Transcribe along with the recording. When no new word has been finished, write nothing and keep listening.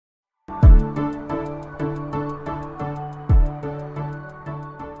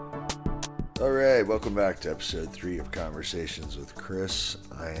Hey, welcome back to episode 3 of Conversations with Chris.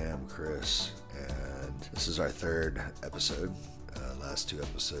 I am Chris, and this is our third episode. Last 2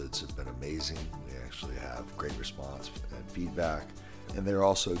 episodes have been amazing. We actually have great response and feedback, and they're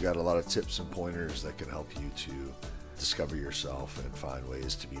also got a lot of tips and pointers that can help you to discover yourself and find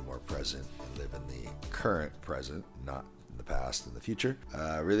ways to be more present and live in the current present, not in the past and the future.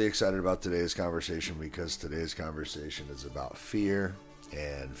 Really excited about today's conversation because today's conversation is about fear,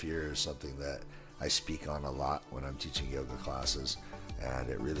 and fear is something that I speak on a lot when I'm teaching yoga classes, and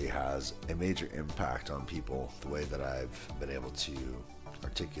it really has a major impact on people, the way that I've been able to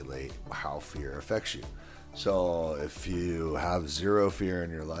articulate how fear affects you. So if you have zero fear in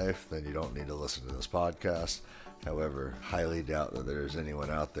your life, then you don't need to listen to this podcast. However, highly doubt that there's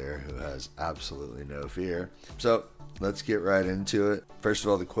anyone out there who has absolutely no fear. So let's get right into it. First of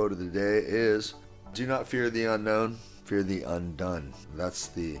all, the quote of the day is, "Do not fear the unknown, fear the undone." That's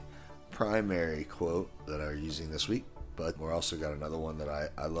the primary quote that I'm using this week, but we're also got another one that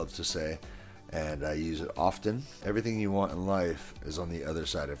I love to say, and I use it often. Everything you want in life is on the other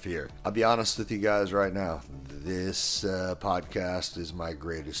side of fear. I'll be honest with you guys right now. This podcast is my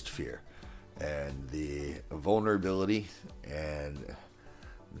greatest fear, and the vulnerability and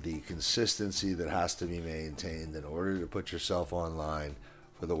the consistency that has to be maintained in order to put yourself online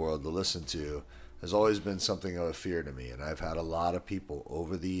for the world to listen to has always been something of a fear to me. And I've had a lot of people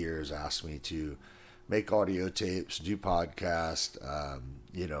over the years ask me to make audio tapes, do podcasts,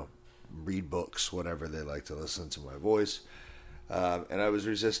 read books, whatever they like to listen to my voice. And I was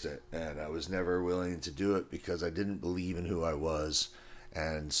resistant, and I was never willing to do it because I didn't believe in who I was.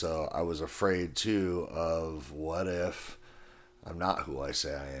 And so I was afraid too of, what if I'm not who I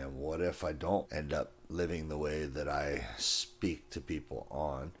say I am? What if I don't end up living the way that I speak to people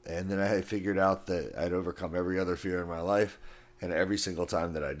on? And then I figured out that I'd overcome every other fear in my life, and every single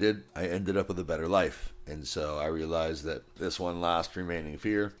time that I did, I ended up with a better life. And so I realized that this one last remaining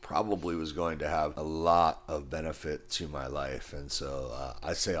fear probably was going to have a lot of benefit to my life. And so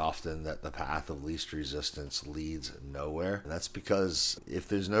I say often that the path of least resistance leads nowhere. And that's because if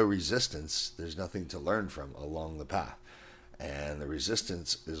there's no resistance, there's nothing to learn from along the path. And the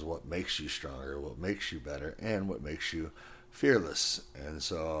resistance is what makes you stronger, what makes you better, and what makes you fearless. And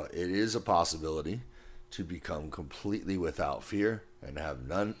so it is a possibility to become completely without fear and have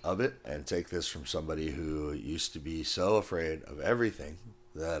none of it. And take this from somebody who used to be so afraid of everything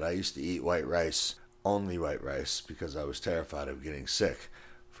that I used to eat white rice, only white rice, because I was terrified of getting sick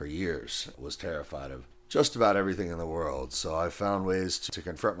for years. I was terrified of just about everything in the world. So I found ways to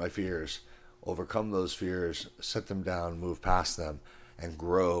confront my fears, overcome those fears, set them down, move past them, and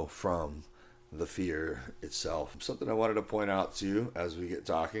grow from the fear itself. Something I wanted to point out to you as we get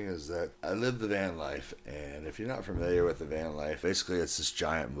talking is that I live the van life, and if you're not familiar with the van life, basically it's this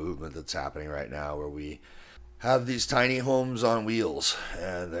giant movement that's happening right now where we have these tiny homes on wheels,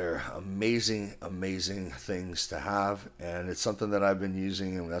 and they're amazing, amazing things to have. And it's something that I've been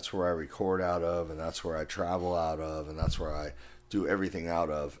using, and that's where I record out of, and that's where I travel out of, and that's where I do everything out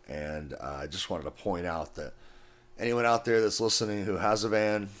of. And I just wanted to point out that anyone out there that's listening who has a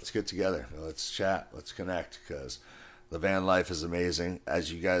van, let's get together, let's chat, let's connect, because the van life is amazing.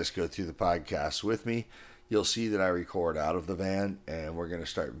 As you guys go through the podcast with me, you'll see that I record out of the van, and we're going to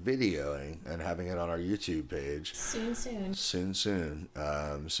start videoing and having it on our YouTube page soon.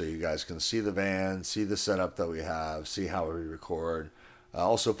 So you guys can see the van, see the setup that we have, see how we record. I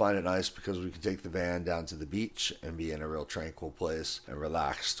also find it nice because we can take the van down to the beach and be in a real tranquil place and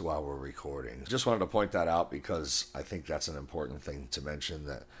relaxed while we're recording. Just wanted to point that out because I think that's an important thing to mention,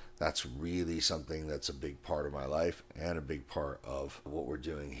 that that's really something that's a big part of my life and a big part of what we're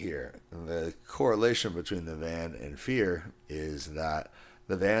doing here. And the correlation between the van and fear is that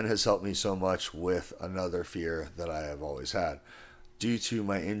the van has helped me so much with another fear that I have always had. Due to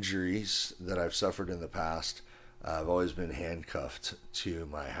my injuries that I've suffered in the past, I've always been handcuffed to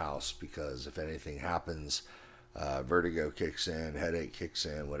my house because if anything happens, vertigo kicks in, headache kicks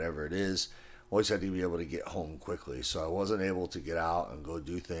in, whatever it is, always had to be able to get home quickly. So I wasn't able to get out and go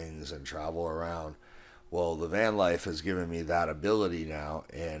do things and travel around. Well, the van life has given me that ability now.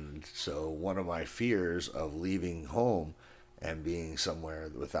 And so one of my fears of leaving home and being somewhere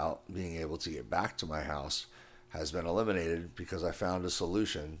without being able to get back to my house has been eliminated because I found a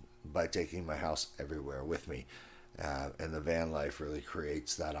solution by taking my house everywhere with me. And the van life really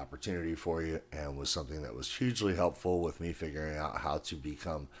creates that opportunity for you, and was something that was hugely helpful with me figuring out how to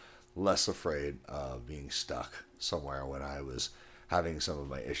become less afraid of being stuck somewhere when I was having some of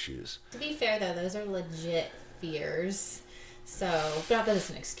my issues. To be fair, though, those are legit fears. So, not that it's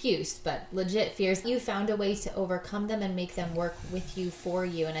an excuse, but legit fears. You found a way to overcome them and make them work with you, for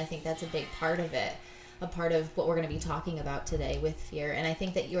you, and I think that's a big part of it. A part of what we're going to be talking about today with fear. And I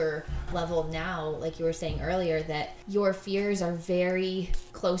think that your level now, like you were saying earlier, that your fears are very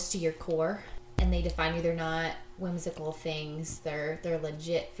close to your core and they define you. They're not whimsical things. They're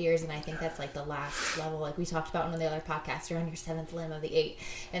legit fears. And I think that's like the last level, like we talked about in one of the other podcasts. You're on your 7th limb of the 8.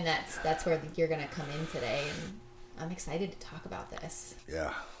 And that's where you're going to come in today. And I'm excited to talk about this.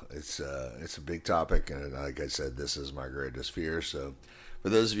 Yeah, it's a big topic. And like I said, this is my greatest fear. So for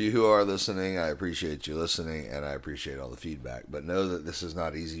those of you who are listening, I appreciate you listening, and I appreciate all the feedback. But know that this is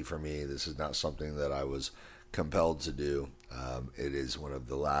not easy for me. This is not something that I was compelled to do. It is one of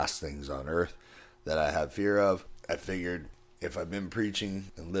the last things on earth that I have fear of. I figured if I've been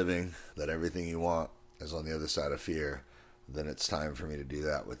preaching and living that everything you want is on the other side of fear, then it's time for me to do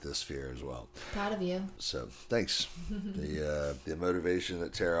that with this fear as well. Proud of you. So thanks. The motivation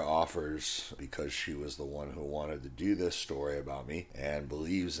that Tara offers, because she was the one who wanted to do this story about me and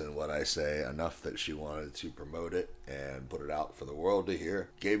believes in what I say enough that she wanted to promote it and put it out for the world to hear,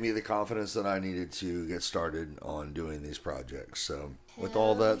 gave me the confidence that I needed to get started on doing these projects. So with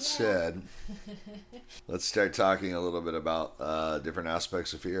all that said, let's start talking a little bit about different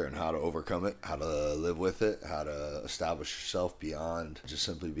aspects of fear and how to overcome it, how to live with it, how to establish yourself beyond just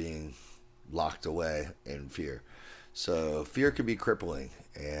simply being locked away in fear. So fear can be crippling,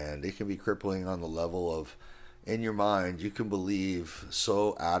 and it can be crippling on the level of, in your mind, you can believe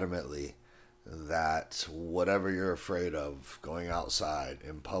so adamantly that whatever you're afraid of, going outside,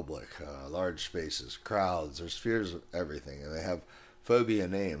 in public, large spaces, crowds, there's fears of everything, and they have phobia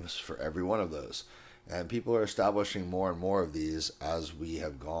names for every one of those. And people are establishing more and more of these as we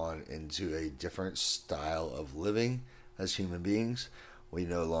have gone into a different style of living as human beings. We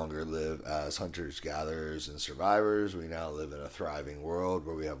no longer live as hunters, gatherers, and survivors. We now live in a thriving world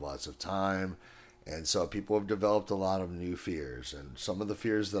where we have lots of time. And so people have developed a lot of new fears. And some of the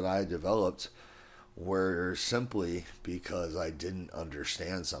fears that I developed were simply because I didn't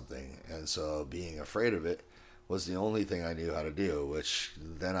understand something. And so being afraid of it was the only thing I knew how to do, which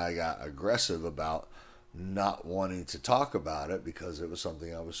then I got aggressive about not wanting to talk about it because it was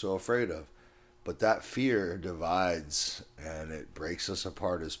something I was so afraid of. But that fear divides and it breaks us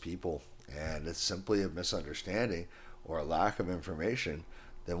apart as people, and it's simply a misunderstanding or a lack of information.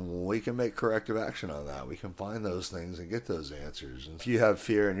 Then we can make corrective action on that. We can find those things and get those answers. And if you have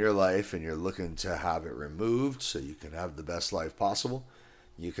fear in your life and you're looking to have it removed so you can have the best life possible,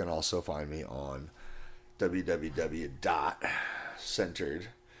 you can also find me on www.centered.app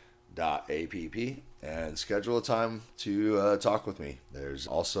and schedule a time to talk with me. There's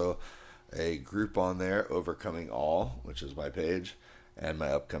also a group on there, Overcoming All, which is my page, and my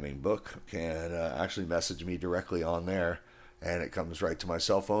upcoming book. Can actually message me directly on there, and it comes right to my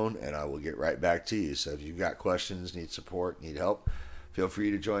cell phone, and I will get right back to you. So if you've got questions, need support, need help, feel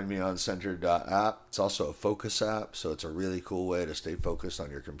free to join me on Centered.app. It's also a focus app, so it's a really cool way to stay focused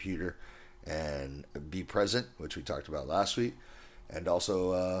on your computer and be present, which we talked about last week, and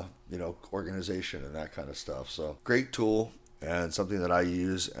also organization and that kind of stuff. So great tool and something that I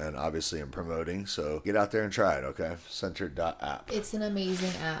use and obviously am promoting. So get out there and try it, okay? Centered.app. It's an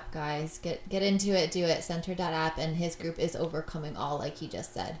amazing app, guys. Get into it, do it. Centered.app, and his group is Overcoming All, like he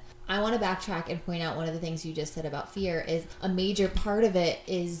just said. I want to backtrack and point out one of the things you just said about fear is a major part of it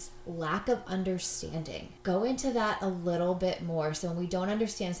is lack of understanding. Go into that a little bit more. So when we don't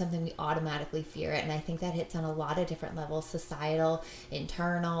understand something, we automatically fear it. And I think that hits on a lot of different levels, societal,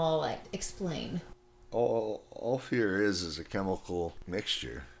 internal, like explain. All fear is a chemical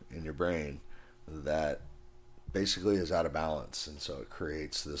mixture in your brain that basically is out of balance, and so it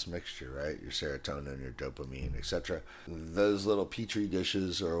creates this mixture, right? Your serotonin, your dopamine, etc. Those little petri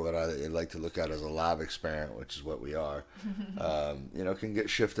dishes, or what I like to look at as a lab experiment, which is what we are, can get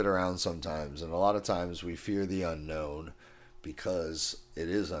shifted around sometimes, and a lot of times we fear the unknown because it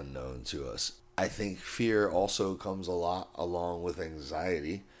is unknown to us. I think fear also comes a lot along with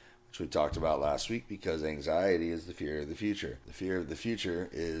anxiety, which we talked about last week, because anxiety is the fear of the future. The fear of the future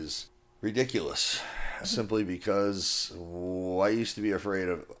is ridiculous, simply because I used to be afraid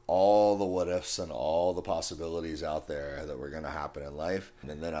of all the what ifs and all the possibilities out there that were going to happen in life.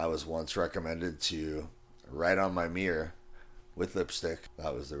 And then I was once recommended to write on my mirror with lipstick.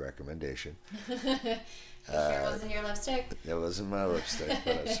 That was the recommendation. It sure wasn't your lipstick? It wasn't my lipstick,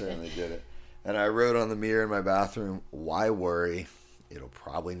 but I certainly did it. And I wrote on the mirror in my bathroom, "Why worry? It'll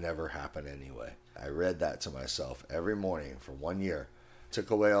probably never happen anyway." I read that to myself every morning for 1 year. Took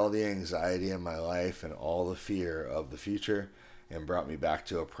away all the anxiety in my life and all the fear of the future and brought me back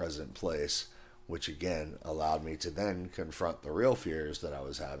to a present place which again allowed me to then confront the real fears that I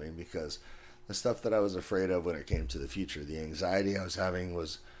was having, because the stuff that I was afraid of when it came to the future, the anxiety I was having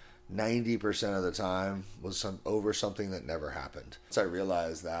was 90% of the time was over something that never happened. Once I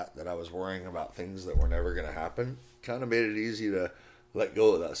realized that I was worrying about things that were never going to happen, kind of made it easy to let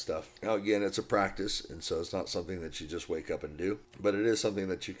go of that stuff. Now again, it's a practice, and so it's not something that you just wake up and do, but it is something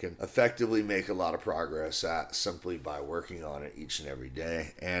that you can effectively make a lot of progress at simply by working on it each and every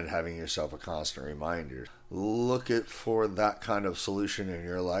day and having yourself a constant reminder. Look for that kind of solution in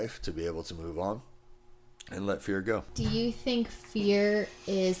your life to be able to move on and let fear go. Do you think fear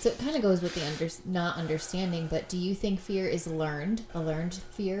is, so it kind of goes with the not understanding, but do you think fear is a learned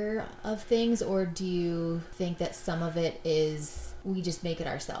fear of things, or do you think that some of it is we just make it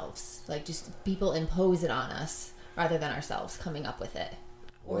ourselves, like just people impose it on us rather than ourselves coming up with it?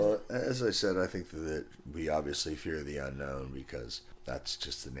 Well, as I said, I think that we obviously fear the unknown because that's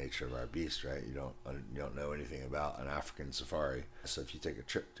just the nature of our beast, right? You don't know anything about an African safari. So if you take a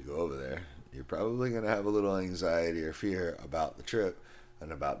trip to go over there, you're probably going to have a little anxiety or fear about the trip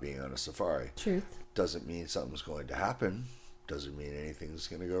and about being on a safari. Truth. Doesn't mean something's going to happen. Doesn't mean anything's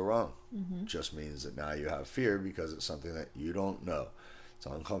going to go wrong. Mm-hmm. Just means that now you have fear because it's something that you don't know. It's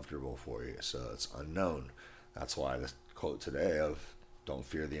uncomfortable for you, so it's unknown. That's why the quote today of don't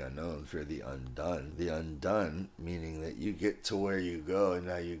fear the unknown, fear the undone. The undone meaning that you get to where you go, and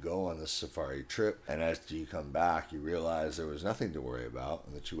now you go on this safari trip, and after you come back, you realize there was nothing to worry about,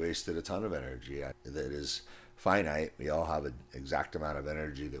 and that you wasted a ton of energy that is finite. We all have an exact amount of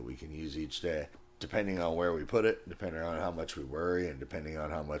energy that we can use each day. Depending on where we put it, depending on how much we worry, and depending on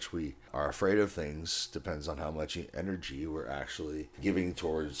how much we are afraid of things, depends on how much energy we're actually giving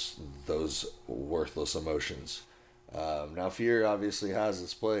towards those worthless emotions. Now, fear obviously has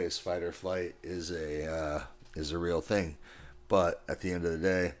its place. Fight or flight is a real thing, but at the end of the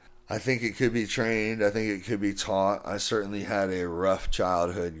day, I think it could be trained. I think it could be taught. I certainly had a rough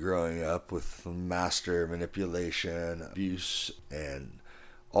childhood growing up with master manipulation, abuse, and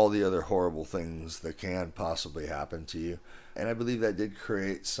all the other horrible things that can possibly happen to you. And I believe that did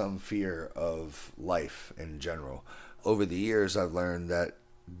create some fear of life in general. Over the years, I've learned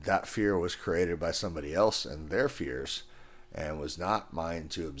that fear was created by somebody else and their fears, and was not mine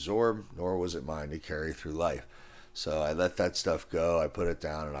to absorb, nor was it mine to carry through life. So I let that stuff go, I put it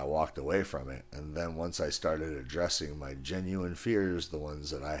down, and I walked away from it. And then once I started addressing my genuine fears, the ones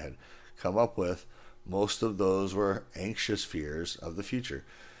that I had come up with, most of those were anxious fears of the future.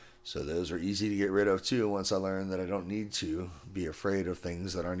 So those are easy to get rid of too once I learned that I don't need to be afraid of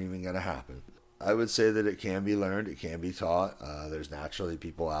things that aren't even going to happen. I would say that it can be learned, it can be taught. There's naturally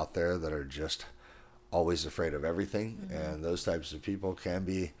people out there that are just always afraid of everything, mm-hmm. and those types of people can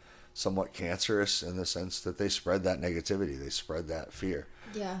be somewhat cancerous in the sense that they spread that negativity, they spread that fear.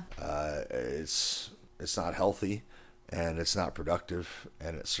 Yeah. It's not healthy, and it's not productive,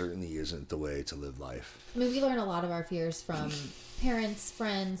 and it certainly isn't the way to live life. I mean, we learn a lot of our fears from parents,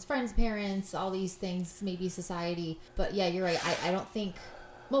 friends, parents, all these things, maybe society. But yeah, you're right. I don't think,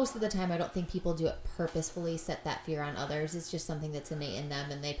 most of the time, I don't think people do it purposefully, set that fear on others. It's just something that's innate in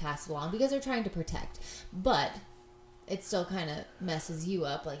them, and they pass it along because they're trying to protect. But it still kind of messes you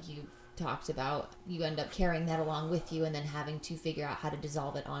up, like you talked about. You end up carrying that along with you and then having to figure out how to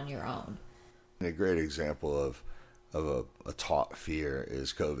dissolve it on your own. A great example of a taught fear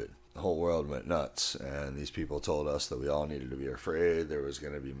is COVID. The whole world went nuts, and these people told us that we all needed to be afraid. There was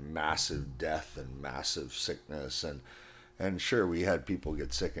going to be massive death and massive sickness, and sure, we had people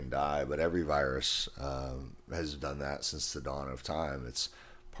get sick and die, but every virus has done that since the dawn of time. It's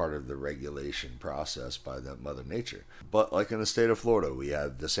part of the regulation process by the Mother Nature. But like in the state of Florida, we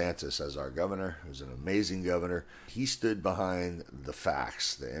have DeSantis as our governor, who's an amazing governor. He stood behind the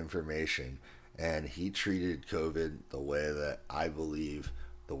facts, the information, and he treated COVID the way that I believe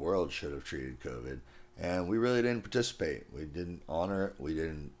the world should have treated COVID. And we really didn't participate. We didn't honor it. We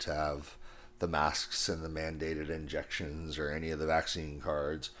didn't have the masks and the mandated injections or any of the vaccine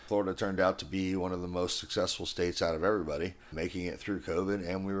cards. Florida turned out to be one of the most successful states out of everybody, making it through COVID,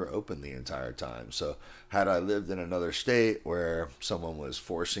 and we were open the entire time. So had I lived in another state where someone was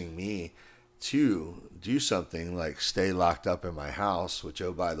forcing me to do something like stay locked up in my house, which,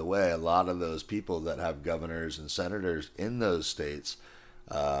 oh, by the way, a lot of those people that have governors and senators in those states,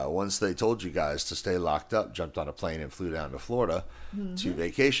 once they told you guys to stay locked up, jumped on a plane and flew down to Florida to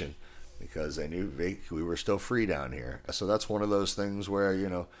vacation because they knew we were still free down here. So that's one of those things where,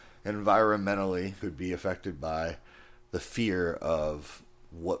 environmentally could be affected by the fear of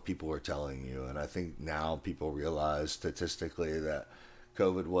what people were telling you. And I think now people realize statistically that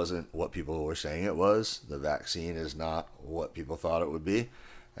COVID wasn't what people were saying it was. The vaccine is not what people thought it would be.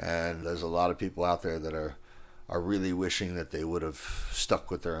 And there's a lot of people out there that are really wishing that they would have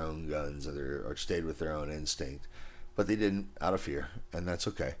stuck with their own guns or stayed with their own instinct. But they didn't, out of fear, and that's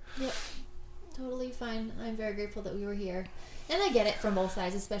okay. Yep. Totally fine. I'm very grateful that we were here. And I get it from both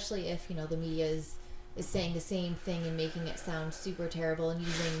sides, especially if, the media is saying the same thing and making it sound super terrible and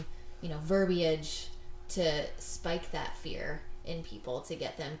using, verbiage to spike that fear in people to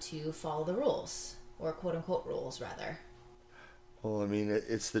get them to follow the rules, or quote unquote rules, rather. Well, I mean,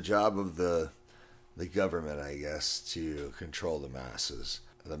 it's the job of the government, I guess, to control the masses.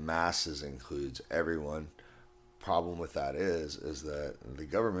 The masses includes everyone. Problem with that is that the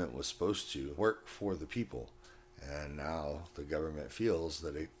government was supposed to work for the people, and now the government feels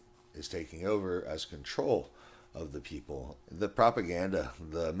that it is taking over as control of the people. The propaganda,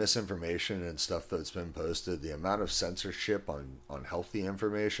 the misinformation and stuff that's been posted, the amount of censorship on healthy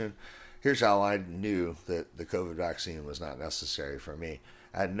information. Here's how I knew that the COVID vaccine was not necessary for me.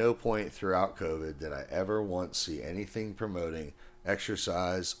 At no point throughout COVID did I ever once see anything promoting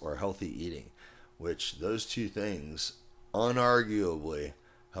exercise or healthy eating, which those two things unarguably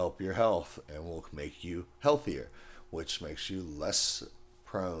help your health and will make you healthier, which makes you less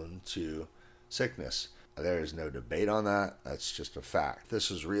prone to sickness. There is no debate on that. That's just a fact. This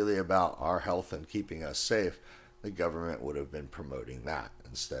is really about our health and keeping us safe. The government would have been promoting that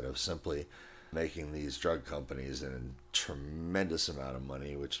instead of simply making these drug companies a tremendous amount of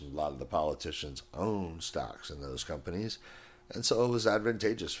money, which a lot of the politicians own stocks in those companies. And so it was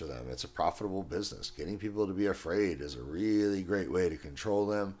advantageous for them. It's a profitable business. Getting people to be afraid is a really great way to control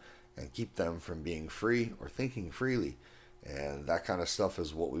them and keep them from being free or thinking freely. And that kind of stuff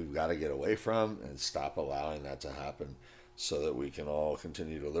is what we've got to get away from and stop allowing that to happen so that we can all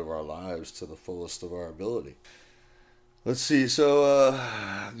continue to live our lives to the fullest of our ability. Let's see. So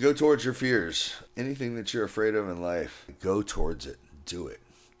go towards your fears. Anything that you're afraid of in life, go towards it. Do it.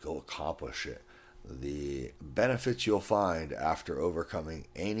 Go accomplish it. The benefits you'll find after overcoming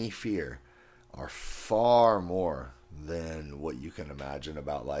any fear are far more than what you can imagine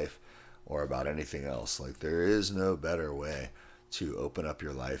about life or about anything else. Like, there is no better way to open up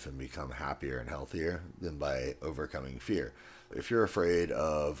your life and become happier and healthier than by overcoming fear. If you're afraid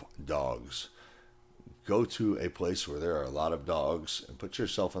of dogs, go to a place where there are a lot of dogs and put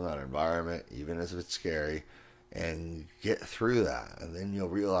yourself in that environment, even if it's scary, and get through that. And then you'll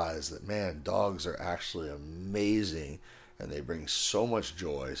realize that, man, dogs are actually amazing, and they bring so much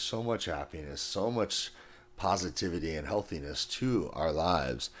joy, so much happiness, so much positivity and healthiness to our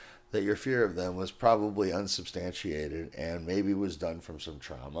lives that your fear of them was probably unsubstantiated and maybe was done from some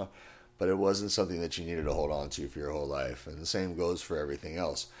trauma, but it wasn't something that you needed to hold on to for your whole life. And the same goes for everything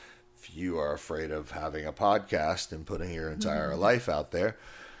else. If you are afraid of having a podcast and putting your entire life out there,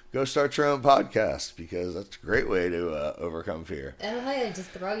 go start your own podcast, because that's a great way to overcome fear. Oh, hey,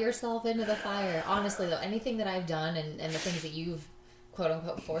 just throw yourself into the fire. Honestly, though, anything that I've done and the things that you've,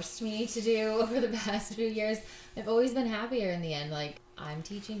 quote-unquote, forced me to do over the past few years, I've always been happier in the end. Like, I'm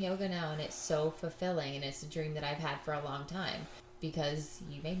teaching yoga now, and it's so fulfilling, and it's a dream that I've had for a long time because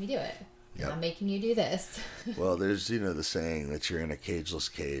you made me do it. Yep. I'm making you do this. Well, there's, the saying that you're in a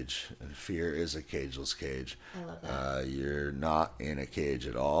cageless cage, and fear is a cageless cage. I love that. You're not in a cage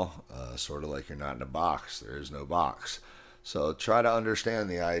at all, sort of like you're not in a box. There is no box. So try to understand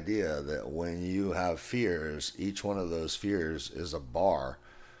the idea that when you have fears, each one of those fears is a bar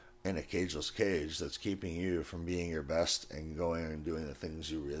in a cageless cage that's keeping you from being your best and going and doing the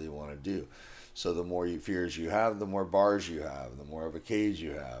things you really want to do. So the more fears you have, the more bars you have, the more of a cage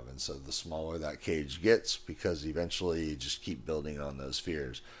you have. And so the smaller that cage gets, because eventually you just keep building on those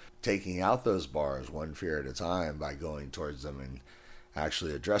fears. Taking out those bars one fear at a time by going towards them and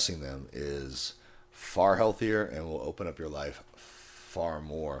actually addressing them is far healthier and will open up your life far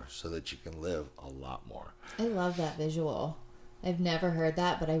more so that you can live a lot more. I love that visual. I've never heard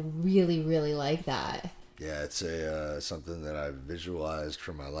that, but I really, really like that. Yeah, it's something that I visualized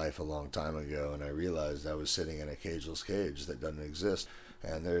for my life a long time ago, and I realized I was sitting in a cageless cage that doesn't exist,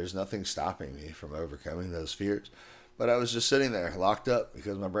 and there's nothing stopping me from overcoming those fears. But I was just sitting there, locked up,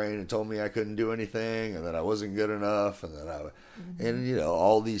 because my brain had told me I couldn't do anything, and that I wasn't good enough, and that and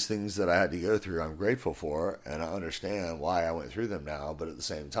all these things that I had to go through, I'm grateful for, and I understand why I went through them now. But at the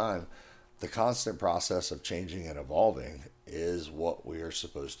same time, the constant process of changing and evolving is what we are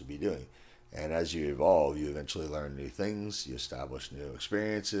supposed to be doing. And as you evolve, you eventually learn new things, you establish new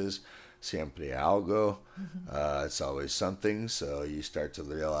experiences. Siempre algo. It's always something. So you start to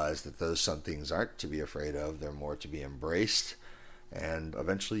realize that those somethings aren't to be afraid of. They're more to be embraced. And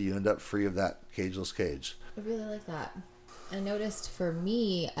eventually you end up free of that cageless cage. I really like that. I noticed for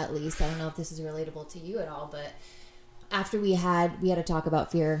me, at least, I don't know if this is relatable to you at all, but after we had a talk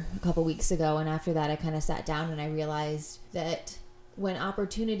about fear a couple weeks ago, and after that I kind of sat down and I realized that when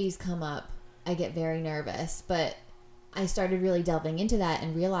opportunities come up, I get very nervous, but I started really delving into that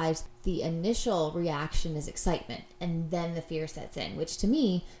and realized the initial reaction is excitement, and then the fear sets in, which to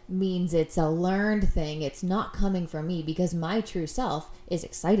me means it's a learned thing. It's not coming from me because my true self is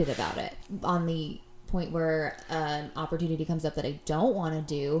excited about it. On the point where an opportunity comes up that I don't want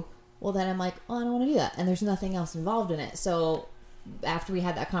to do, well, then I'm like, oh, I don't want to do that. And there's nothing else involved in it. So after we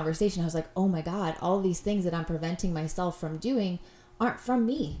had that conversation, I was like, oh my God, all these things that I'm preventing myself from doing aren't from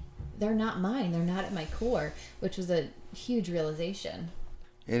me. They're not mine. They're not at my core, which was a huge realization.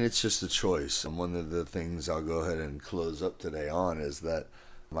 And it's just a choice. And one of the things I'll go ahead and close up today on is that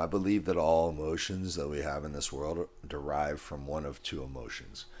I believe that all emotions that we have in this world derive from one of two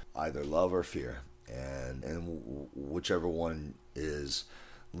emotions, either love or fear. And whichever one is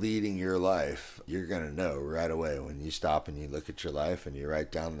leading your life, you're going to know right away when you stop and you look at your life and you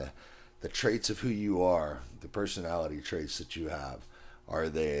write down the traits of who you are, the personality traits that you have. Are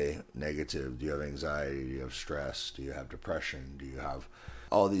they negative? Do you have anxiety? Do you have stress? Do you have depression? Do you have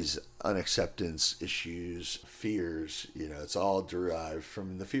all these unacceptance issues, fears? It's all derived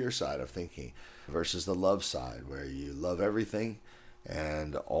from the fear side of thinking versus the love side, where you love everything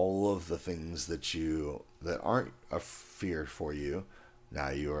and all of the things that aren't a fear for you.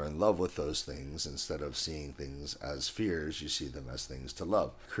 Now you are in love with those things. Instead of seeing things as fears, you see them as things to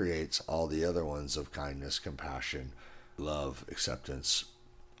love. Creates all the other ones of kindness, compassion, love, acceptance,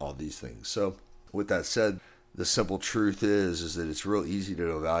 all these things. So with that said, the simple truth is that it's real easy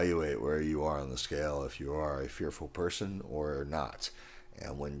to evaluate where you are on the scale, if you are a fearful person or not.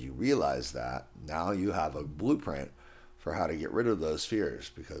 And when you realize that, now you have a blueprint for how to get rid of those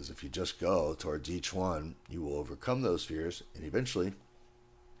fears, because if you just go towards each one, you will overcome those fears, and eventually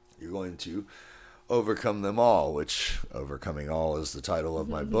you're going to overcome them all, which Overcoming All is the title of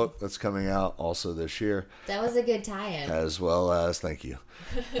my book that's coming out also this year. That was a good tie-in. As well as, thank you,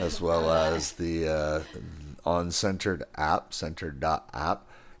 as well as the on Centered app, centered.app,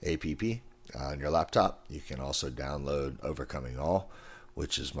 APP, on your laptop. You can also download Overcoming All,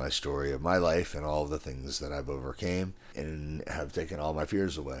 which is my story of my life and all the things that I've overcame and have taken all my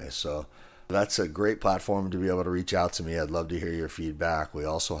fears away. So that's a great platform to be able to reach out to me. I'd love to hear your feedback. We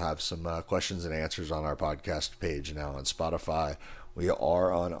also have some questions and answers on our podcast page now on Spotify. We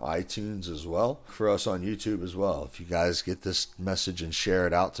are on iTunes as well, for us on YouTube as well. If you guys get this message and share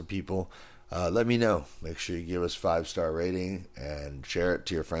it out to people, let me know. Make sure you give us 5-star rating and share it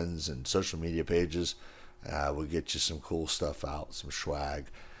to your friends and social media pages. We'll get you some cool stuff out, some swag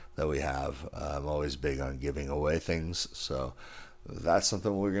that we have. I'm always big on giving away things, so that's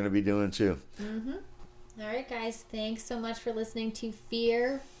something we're going to be doing too. Mm-hmm. All right, guys. Thanks so much for listening to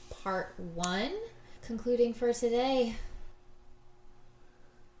Fear Part 1. Concluding for today,